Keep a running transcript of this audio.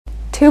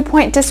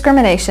Two-point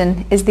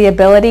discrimination is the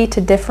ability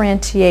to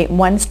differentiate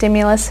one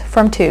stimulus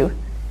from two.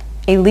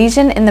 A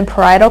lesion in the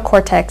parietal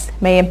cortex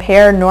may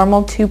impair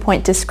normal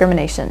two-point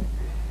discrimination.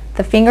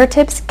 The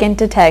fingertips can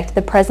detect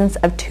the presence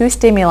of two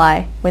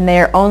stimuli when they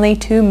are only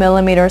 2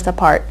 millimeters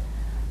apart.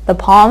 The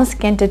palms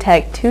can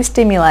detect two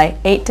stimuli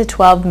 8 to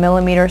 12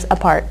 millimeters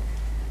apart.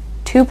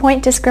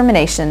 Two-point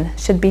discrimination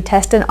should be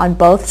tested on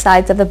both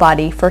sides of the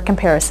body for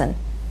comparison.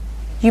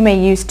 You may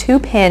use 2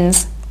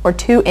 pins or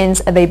 2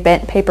 ends of a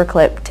bent paper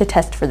clip to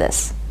test for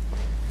this.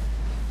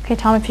 Okay,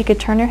 Tom, if you could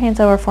turn your hands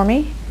over for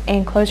me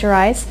and close your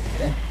eyes.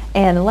 Okay.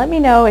 And let me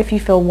know if you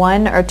feel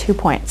 1 or 2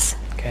 points.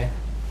 Okay.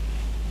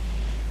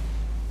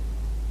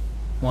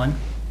 1,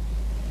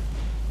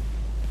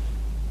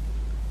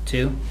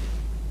 2,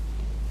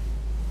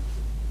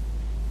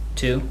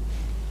 2,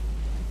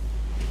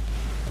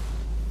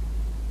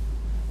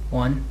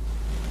 1,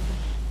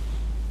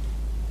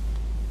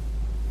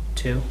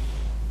 2,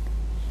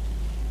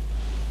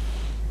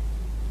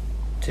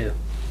 2.